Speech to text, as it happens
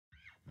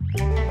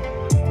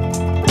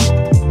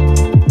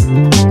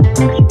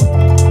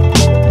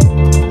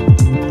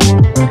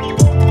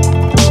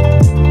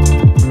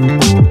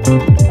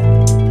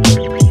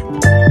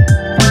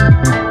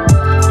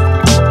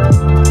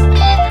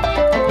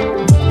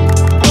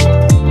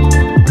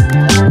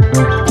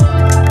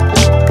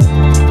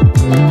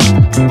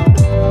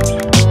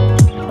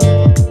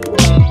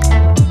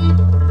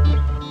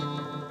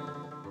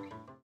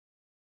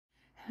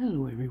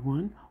Hello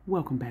everyone,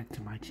 welcome back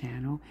to my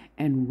channel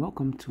and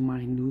welcome to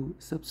my new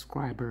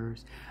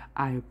subscribers.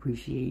 I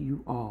appreciate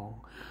you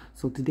all.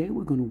 So today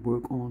we're going to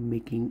work on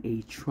making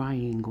a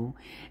triangle,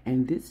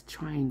 and this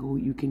triangle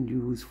you can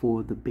use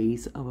for the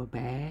base of a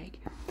bag.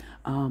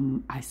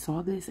 I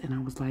saw this and I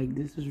was like,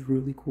 this is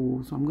really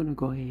cool, so I'm going to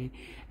go ahead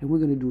and we're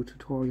going to do a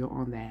tutorial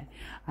on that.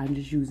 I'm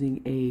just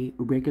using a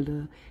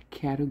regular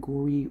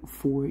category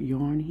 4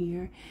 yarn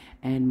here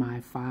and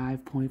my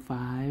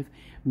 5.5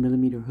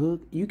 millimeter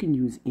hook. You can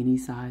use any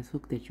size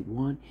hook that you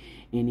want,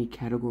 any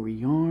category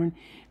yarn.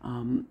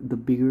 The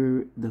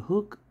bigger the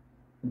hook,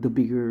 the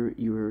bigger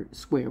your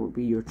square will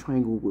be, your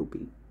triangle will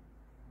be.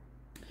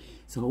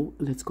 So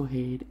let's go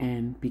ahead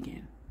and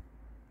begin.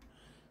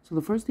 So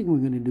the first thing we're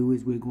going to do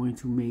is we're going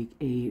to make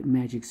a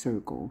magic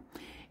circle.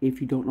 If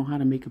you don't know how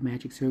to make a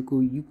magic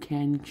circle, you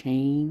can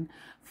chain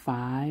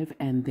 5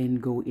 and then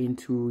go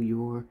into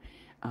your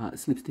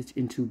slip stitch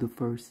into the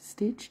first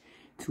stitch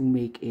to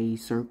make a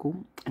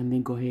circle, and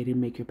then go ahead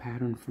and make your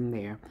pattern from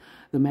there.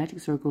 The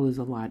magic circle is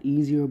a lot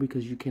easier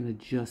because you can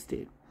adjust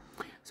it.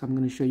 So I'm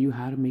going to show you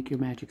how to make your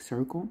magic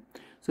circle.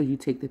 So you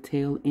take the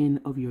tail end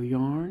of your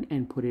yarn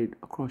and put it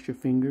across your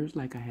fingers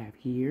like I have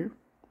here.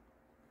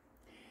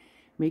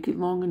 Make it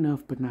long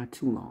enough but not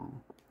too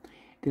long.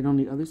 Then on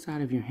the other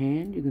side of your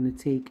hand, you're going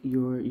to take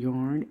your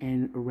yarn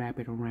and wrap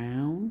it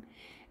around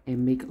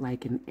and make it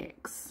like an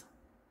X.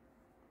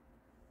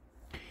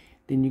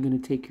 Then you're going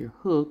to take your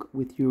hook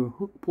with your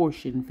hook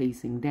portion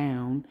facing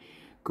down,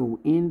 go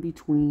in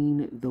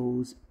between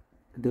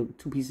the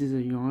two pieces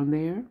of yarn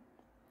there,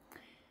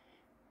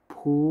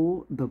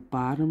 pull the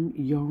bottom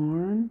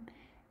yarn,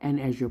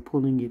 and as you're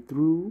pulling it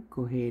through,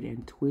 go ahead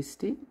and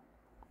twist it.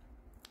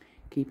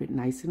 Keep it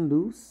nice and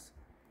loose.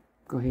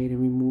 Go ahead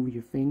and remove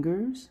your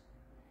fingers.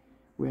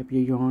 Wrap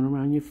your yarn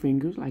around your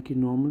fingers like you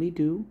normally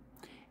do,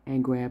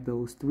 and grab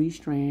those 3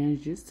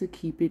 strands just to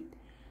keep it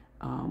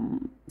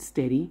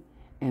steady,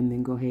 and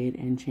then go ahead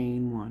and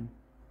chain 1.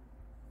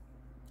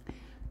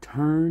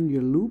 Turn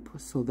your loop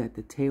so that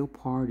the tail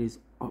part is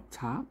up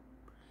top,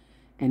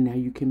 and now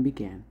you can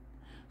begin.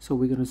 So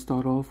we're going to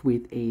start off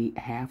with a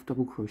half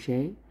double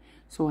crochet.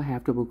 So a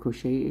half double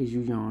crochet is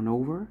you yarn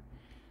over,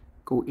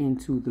 go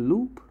into the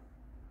loop,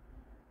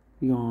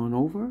 yarn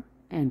over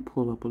and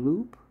pull up a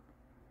loop,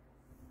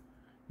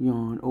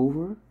 yarn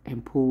over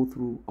and pull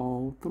through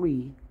all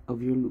 3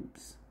 of your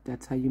loops.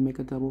 That's how you make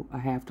a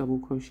half double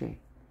crochet.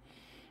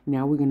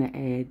 Now we're going to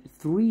add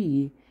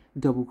 3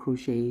 double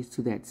crochets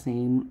to that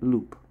same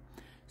loop.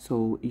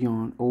 So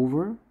yarn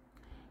over,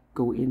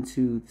 go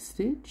into the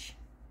stitch,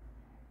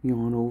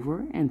 yarn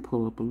over and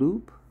pull up a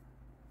loop,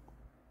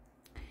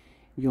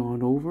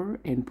 yarn over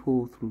and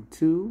pull through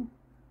 2,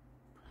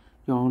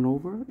 yarn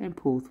over and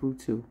pull through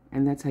 2,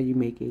 and that's how you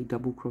make a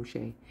double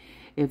crochet.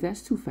 If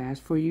that's too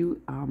fast for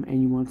you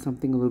and you want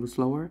something a little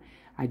slower,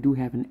 I do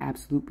have an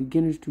absolute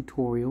beginner's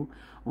tutorial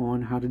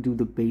on how to do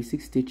the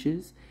basic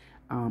stitches.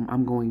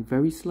 I'm going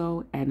very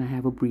slow and I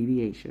have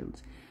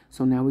abbreviations.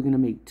 So now we're going to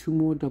make 2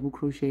 more double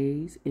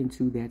crochets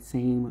into that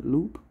same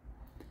loop.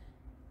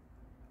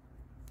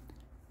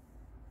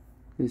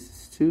 This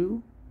is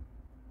 2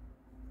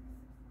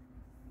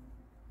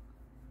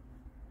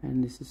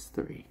 and this is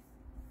 3.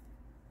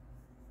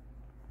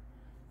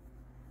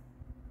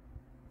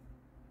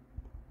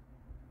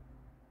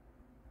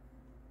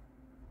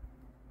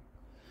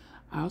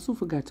 I also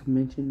forgot to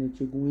mention that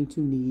you're going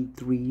to need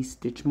 3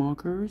 stitch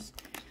markers.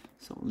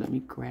 So let me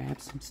grab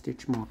some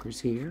stitch markers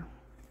here.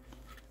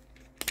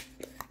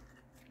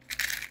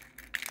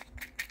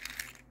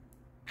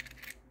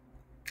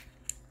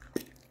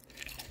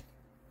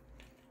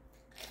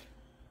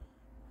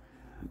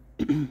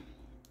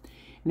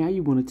 Now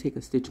you want to take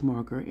a stitch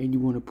marker and you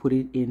want to put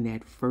it in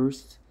that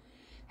first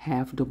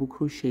half double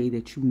crochet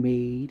that you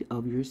made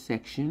of your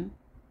section.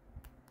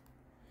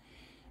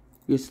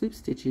 Your slip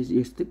stitches,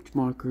 your stitch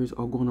markers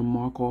are going to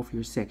mark off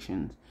your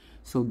sections.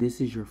 So this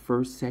is your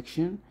first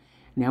section.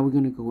 Now we're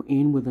going to go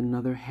in with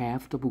another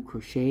half double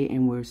crochet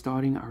and we're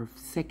starting our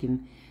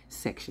second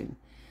section.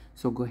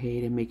 So go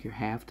ahead and make your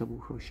half double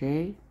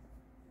crochet.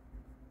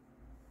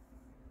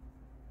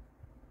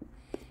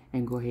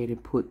 And go ahead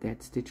and put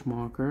that stitch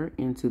marker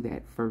into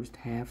that first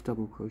half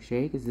double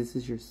crochet because this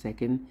is your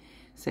second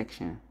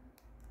section.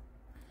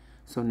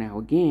 So now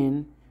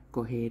again,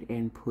 go ahead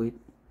and put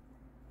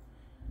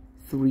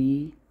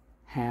 3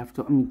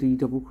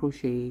 double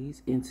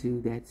crochets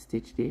into that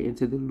stitch there,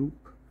 into the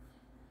loop,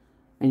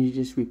 and you're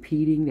just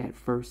repeating that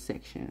first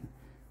section.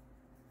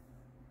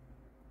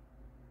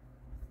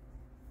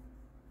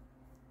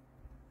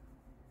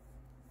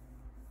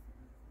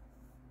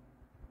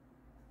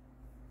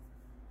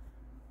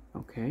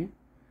 Okay,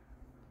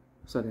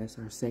 So that's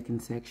our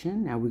second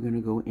section. Now we're going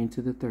to go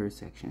into the third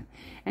section,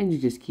 and you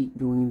just keep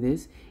doing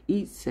this.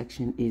 Each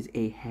section is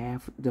a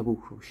half double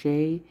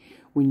crochet.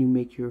 When you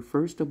make your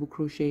first double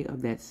crochet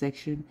of that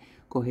section,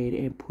 go ahead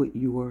and put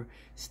your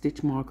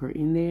stitch marker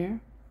in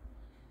there,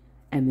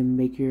 and then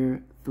make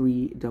your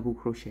 3 double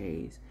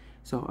crochets.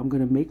 So I'm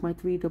going to make my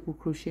 3 double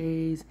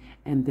crochets,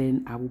 and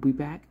then I will be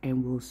back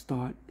and we'll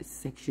start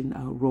section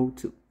row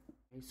 2.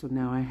 Okay, so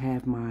now I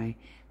have my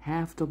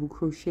half double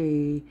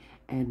crochet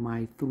and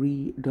my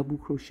 3 double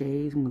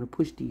crochets. I'm going to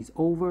push these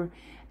over,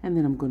 and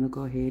then I'm going to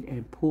go ahead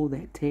and pull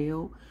that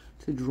tail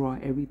to draw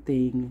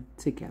everything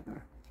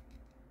together.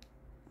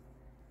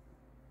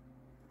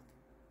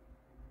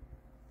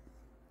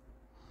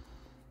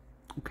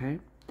 Okay,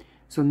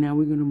 so now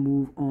we're going to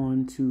move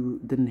on to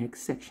the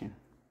next section.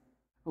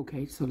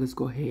 Okay, so let's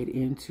go ahead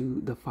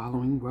into the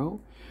following row.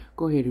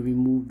 Go ahead and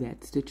remove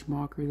that stitch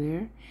marker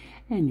there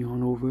and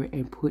yarn over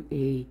and put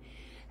a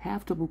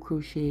half double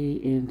crochet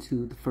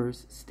into the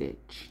first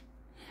stitch.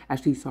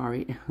 Actually,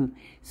 sorry,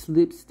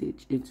 slip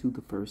stitch into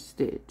the first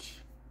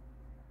stitch.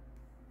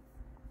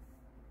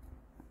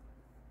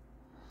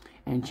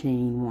 And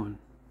chain 1.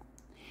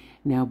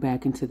 Now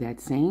back into that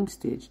same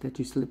stitch that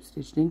you slip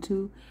stitched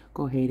into,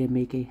 go ahead and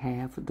make a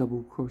half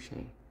double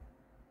crochet.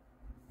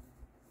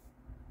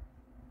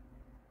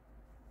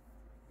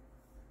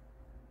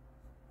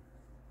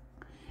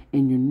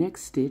 In your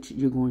next stitch,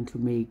 you're going to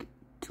make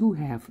 2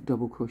 half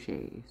double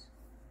crochets.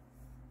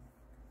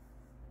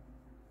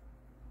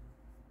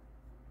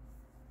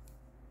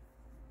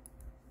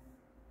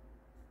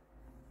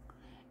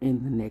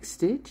 In the next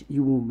stitch,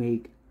 you will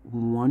make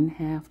 1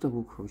 half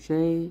double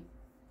crochet,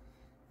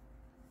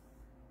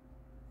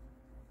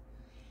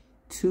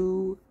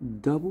 2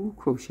 double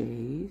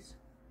crochets,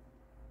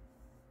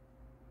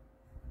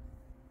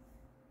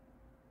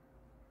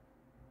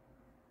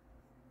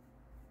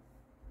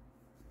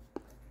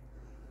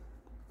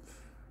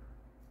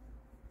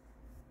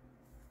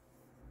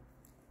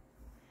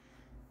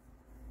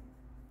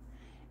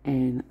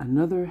 and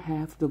another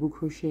half double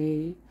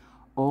crochet.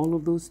 All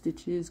of those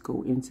stitches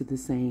go into the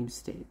same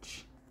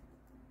stitch.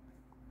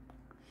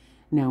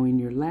 Now in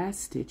your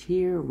last stitch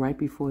here, right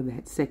before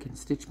that second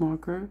stitch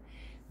marker,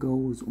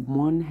 goes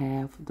 1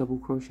 half double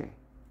crochet.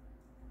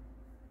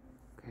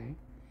 Okay,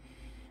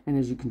 and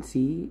as you can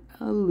see,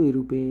 a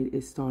little bit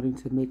is starting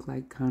to make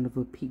like kind of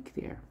a peak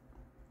there.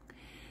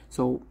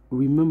 So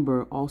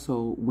remember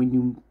also, when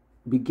you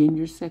begin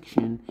your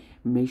section,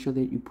 make sure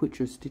that you put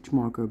your stitch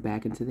marker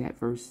back into that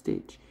first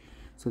stitch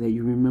so that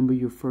you remember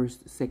your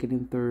first, second,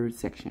 and third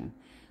section.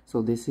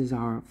 So this is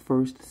our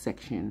first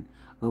section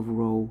of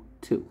row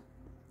 2.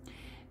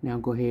 Now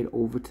go ahead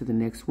over to the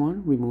next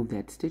one, remove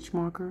that stitch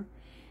marker,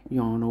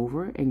 yarn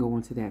over and go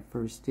into that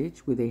first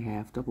stitch with a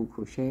half double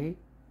crochet.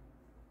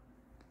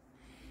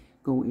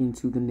 Go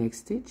into the next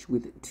stitch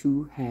with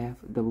 2 half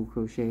double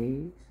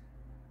crochets.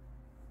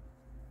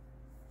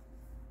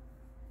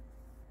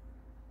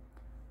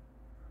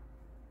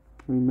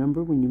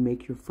 Remember, when you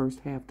make your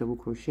first half double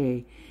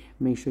crochet,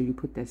 make sure you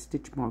put that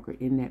stitch marker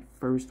in that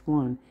first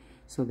one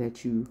so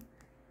that you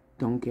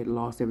don't get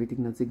lost,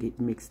 everything doesn't get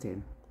mixed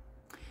in.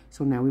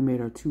 So now we made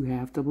our 2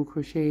 half double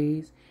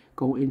crochets.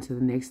 Go into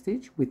the next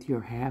stitch with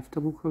your half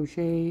double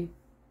crochet,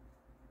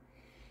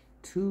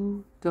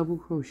 2 double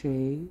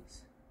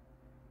crochets,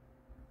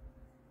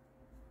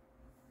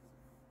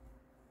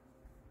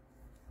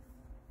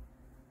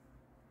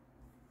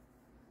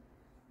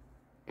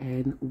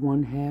 and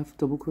 1 half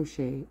double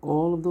crochet,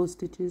 all of those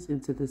stitches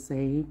into the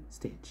same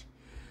stitch.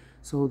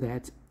 So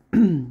that's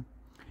 1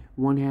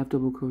 half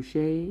double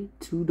crochet,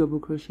 2 double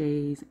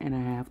crochets, and a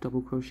half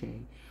double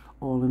crochet,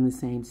 all in the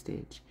same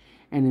stitch.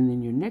 And then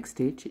in your next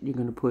stitch, you're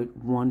going to put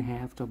 1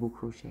 half double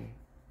crochet.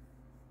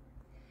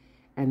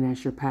 And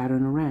that's your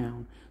pattern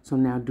around. So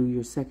now do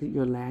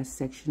your last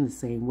section the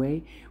same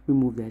way.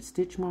 Remove that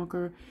stitch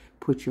marker,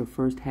 put your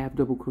first half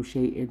double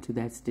crochet into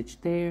that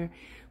stitch there,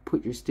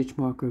 put your stitch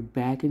marker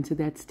back into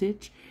that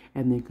stitch,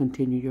 and then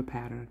continue your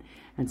pattern.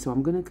 And so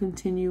I'm going to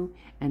continue,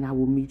 and I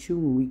will meet you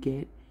when we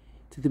get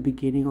to the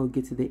beginning or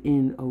get to the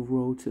end of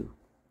row 2.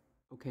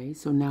 Okay,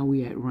 so now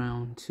we're at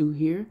round 2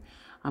 here.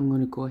 I'm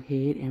going to go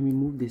ahead and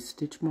remove this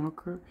stitch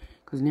marker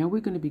because now we're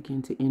going to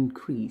begin to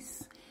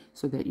increase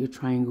so that your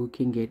triangle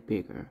can get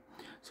bigger.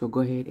 So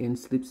go ahead and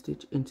slip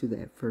stitch into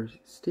that first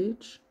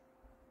stitch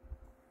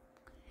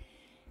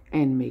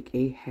and make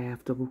a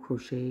half double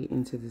crochet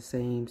into the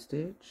same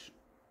stitch.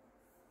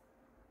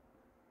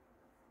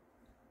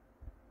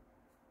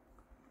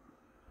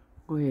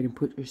 Go ahead and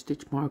put your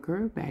stitch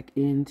marker back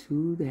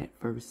into that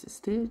first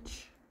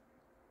stitch.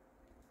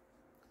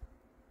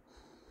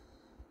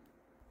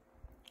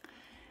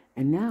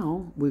 And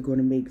now we're going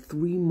to make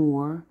 3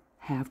 more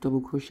half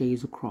double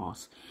crochets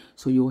across.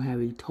 So you'll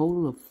have a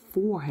total of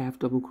 4 half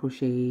double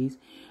crochets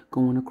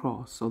going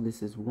across. So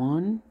this is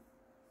 1,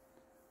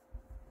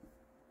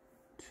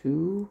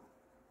 2,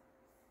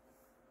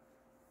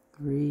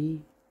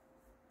 3,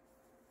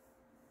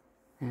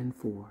 and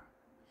 4.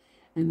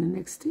 And the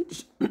next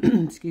stitch,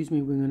 excuse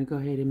me, we're going to go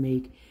ahead and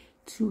make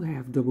 2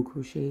 half double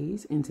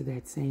crochets into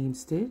that same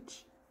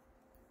stitch.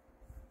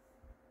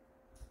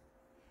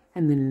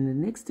 And then in the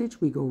next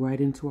stitch, we go right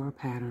into our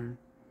pattern.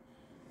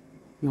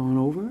 Yarn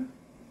over,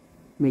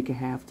 make a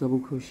half double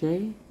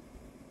crochet.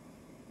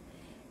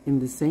 In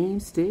the same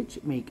stitch,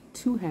 make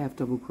 2 half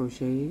double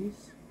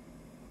crochets.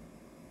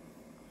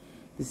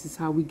 This is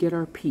how we get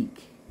our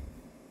peak.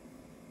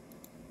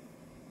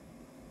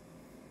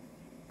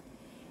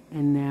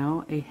 And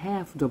now a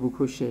half double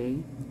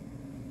crochet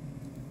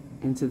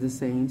into the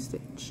same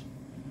stitch.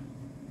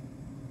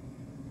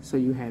 So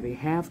you have a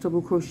half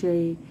double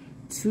crochet,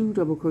 2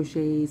 double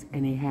crochets,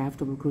 and a half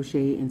double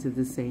crochet into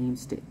the same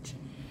stitch.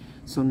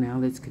 So now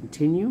let's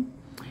continue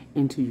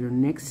into your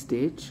next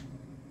stitch.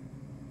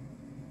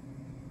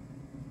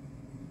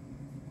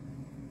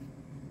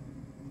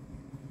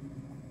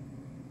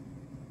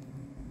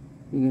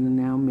 You're going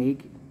to now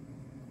make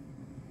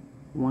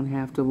 1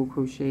 half double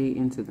crochet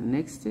into the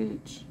next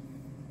stitch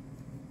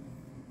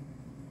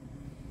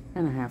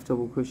and a half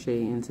double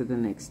crochet into the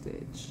next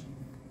stitch.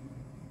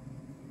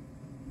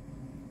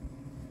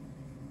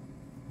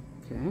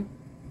 Okay.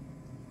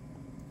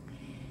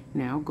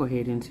 Now go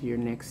ahead into your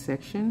next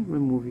section,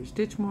 remove your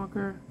stitch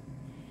marker,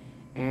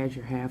 add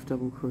your half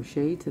double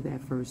crochet to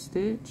that first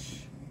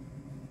stitch,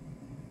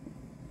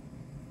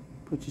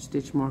 put your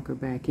stitch marker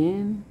back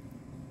in,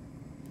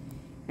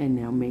 and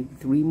now make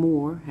 3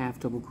 more half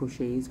double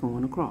crochets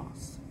going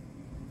across.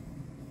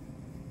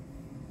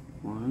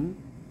 1,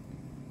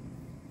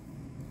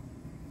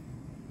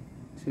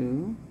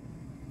 2,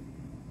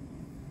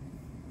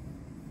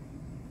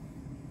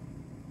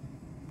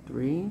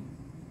 3,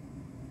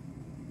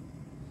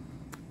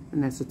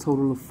 and that's a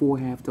total of 4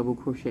 half double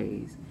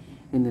crochets.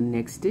 In the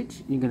next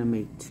stitch, you're going to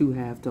make 2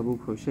 half double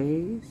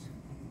crochets,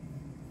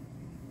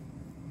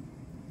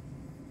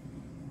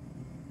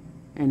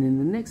 and in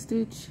the next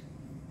stitch,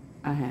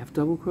 a half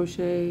double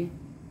crochet,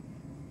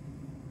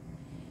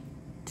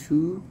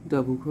 2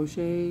 double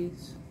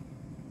crochets,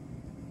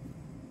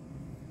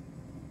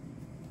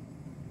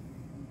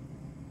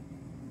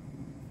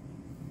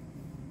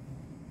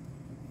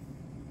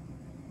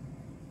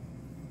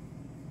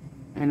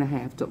 and a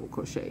half double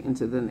crochet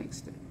into the next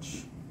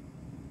stitch.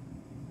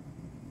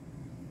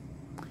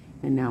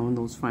 And now in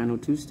those final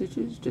 2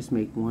 stitches, just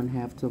make 1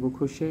 half double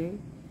crochet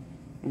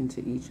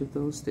into each of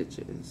those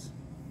stitches.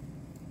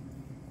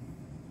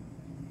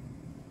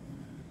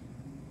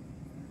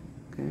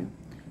 Okay,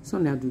 so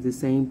now do the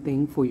same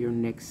thing for your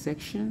next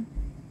section.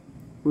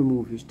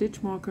 Remove your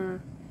stitch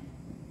marker,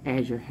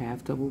 add your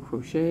half double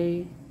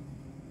crochet,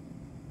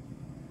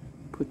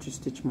 put your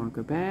stitch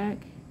marker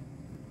back,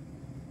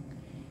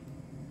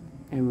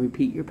 and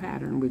repeat your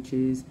pattern, which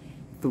is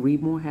 3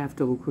 more half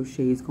double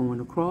crochets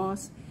going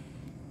across,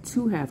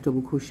 2 half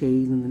double crochets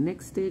in the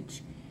next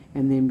stitch,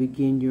 and then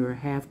begin your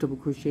half double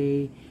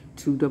crochet,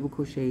 2 double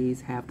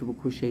crochets, half double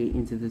crochet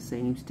into the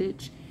same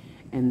stitch,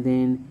 and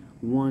then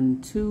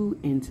 1, 2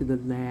 into the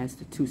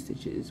last 2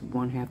 stitches,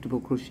 1 half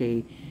double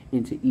crochet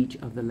into each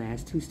of the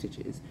last 2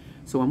 stitches.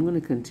 So I'm going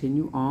to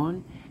continue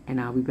on, and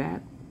I'll be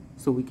back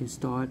so we can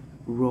start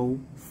row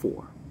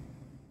 4.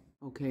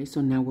 Okay, so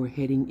now we're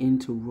heading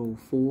into row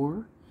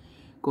 4.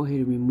 Go ahead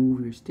and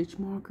remove your stitch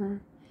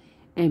marker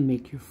and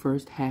make your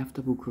first half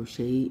double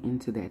crochet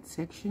into that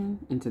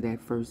section, into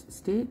that first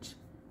stitch.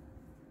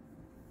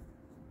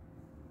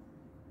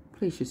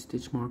 Place your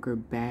stitch marker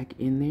back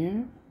in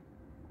there.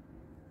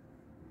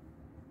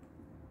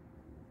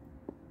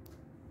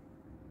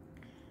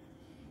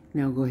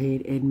 Now go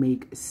ahead and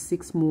make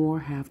 6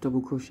 more half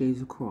double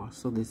crochets across.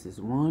 So this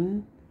is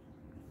 1,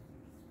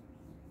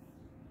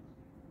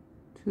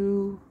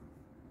 2,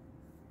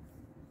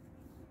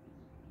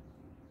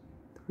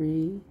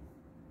 3,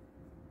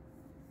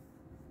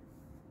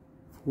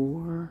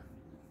 4,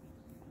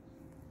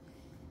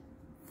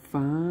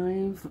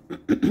 5,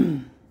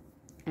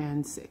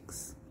 and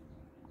 6.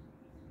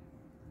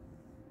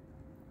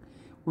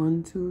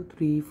 1, 2,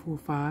 3, 4,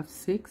 5,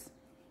 6,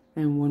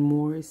 and 1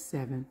 more is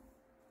 7.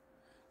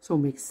 So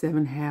make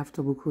 7 half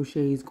double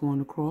crochets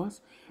going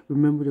across.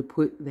 Remember to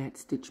put that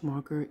stitch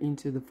marker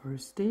into the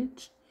first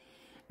stitch.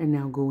 And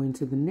now go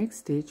into the next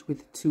stitch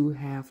with 2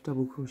 half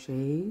double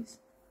crochets.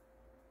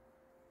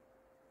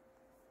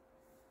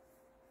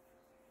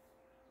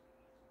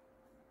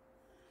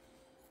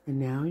 And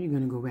now you're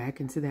going to go back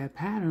into that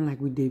pattern like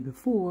we did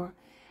before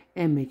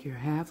and make your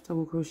half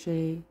double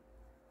crochet,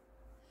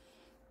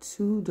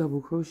 2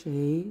 double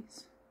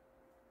crochets,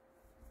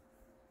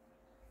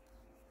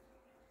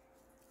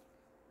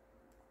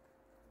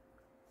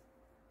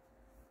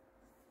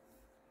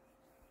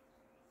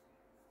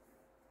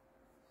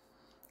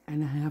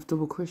 and a half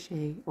double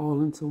crochet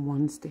all into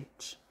 1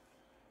 stitch.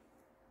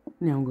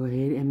 Now go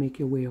ahead and make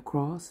your way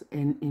across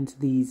and into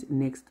these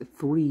next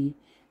 3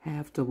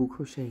 half double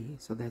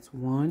crochets. So that's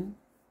 1,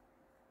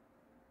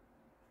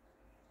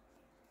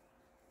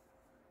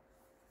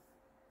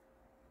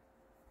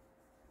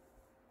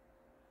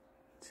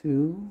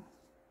 2,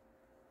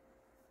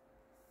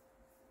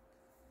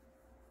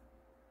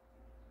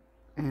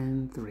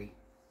 and 3.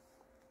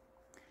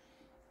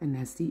 And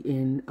that's the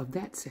end of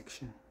that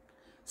section.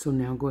 So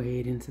now go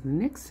ahead into the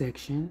next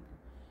section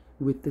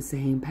with the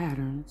same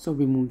pattern. So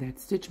remove that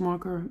stitch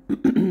marker.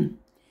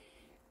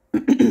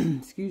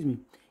 Excuse me.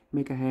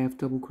 Make a half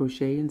double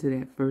crochet into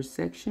that first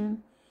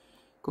section.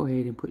 Go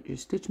ahead and put your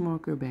stitch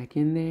marker back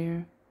in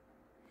there.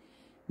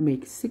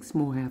 Make 6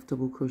 more half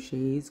double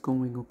crochets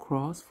going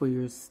across for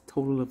your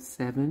total of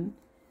 7.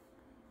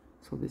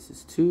 So this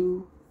is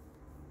 2,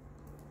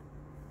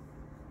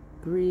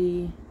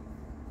 3,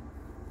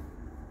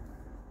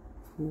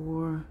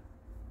 4,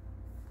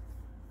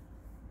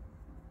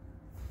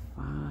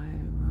 5,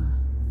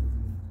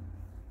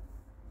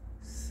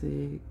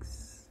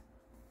 6,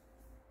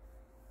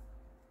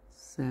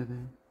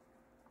 7.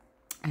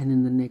 And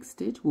in the next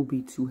stitch will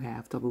be 2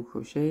 half double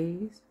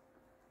crochets.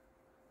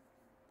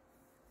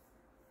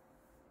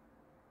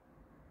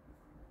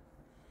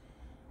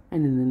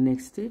 And in the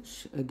next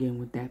stitch, again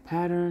with that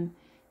pattern,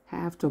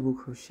 half double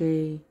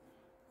crochet,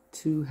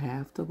 2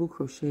 half double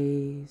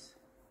crochets,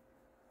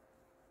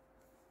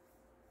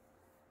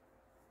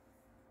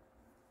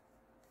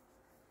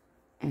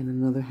 and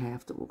another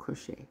half double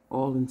crochet,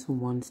 all into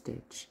one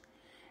stitch.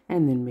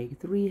 And then make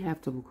 3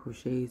 half double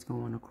crochets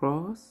going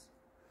across.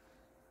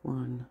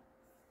 1,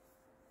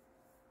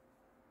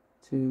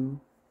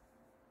 2,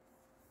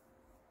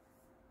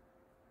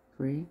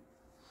 3.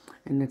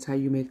 And that's how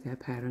you make that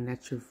pattern.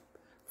 That's your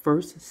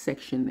first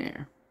section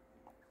there.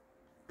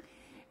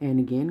 And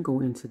again, go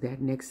into that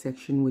next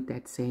section with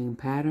that same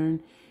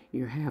pattern,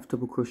 your half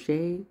double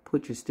crochet,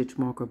 put your stitch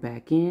marker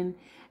back in,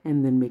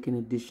 and then make an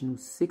additional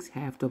 6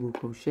 half double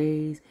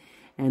crochets.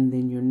 And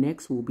then your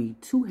next will be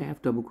 2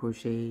 half double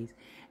crochets,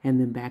 and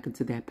then back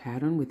into that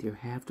pattern with your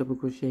half double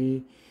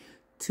crochet,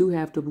 2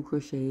 half double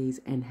crochets,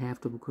 and half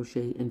double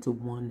crochet into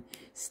one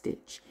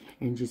stitch,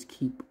 and just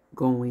keep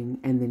going,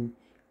 and then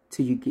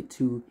till you get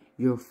to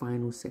your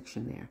final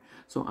section there.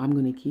 So I'm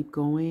going to keep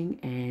going,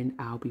 and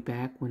I'll be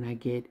back when I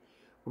get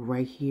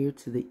right here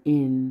to the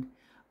end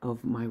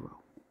of my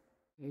row.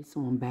 Okay,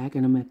 so I'm back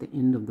and I'm at the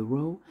end of the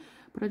row,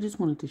 but I just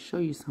wanted to show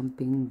you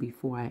something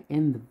before I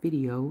end the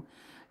video.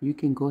 You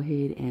can go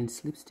ahead and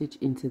slip stitch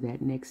into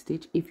that next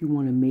stitch. If you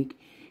want to make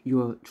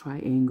your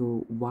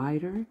triangle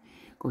wider,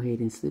 go ahead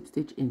and slip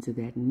stitch into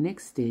that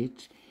next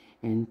stitch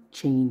and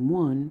chain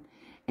 1,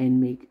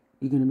 and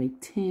you're going to make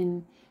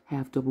 10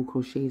 half double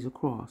crochets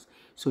across.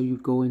 So you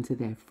go into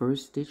that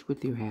first stitch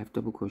with your half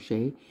double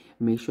crochet,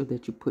 make sure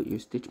that you put your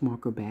stitch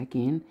marker back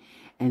in,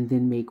 and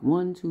then make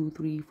 1, 2,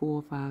 3,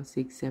 4, 5,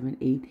 6, 7,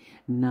 8,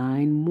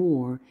 9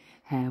 more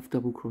half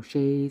double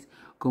crochets.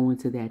 Go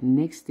into that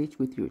next stitch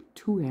with your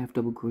 2 half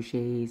double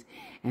crochets,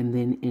 and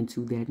then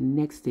into that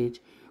next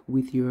stitch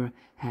with your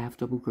half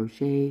double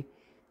crochet,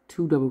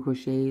 2 double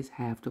crochets,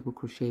 half double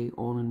crochet,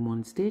 all in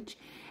one stitch,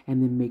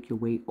 and then make your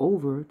way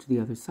over to the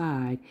other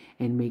side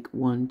and make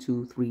 1,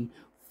 2, 3,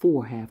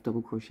 4 half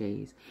double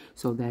crochets.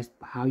 So that's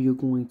how you're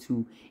going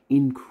to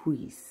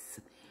increase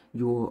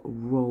your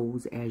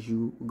rows as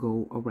you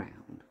go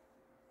around.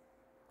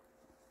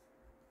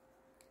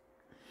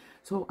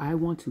 So I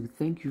want to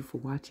thank you for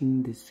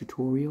watching this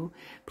tutorial.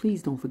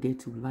 Please don't forget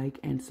to like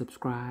and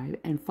subscribe,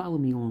 and follow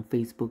me on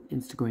Facebook,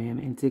 Instagram,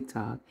 and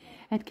TikTok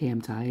at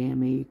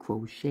Handmade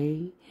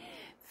Crochet.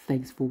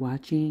 Thanks for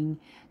watching.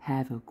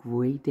 Have a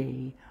great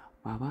day.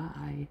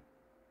 Bye-bye.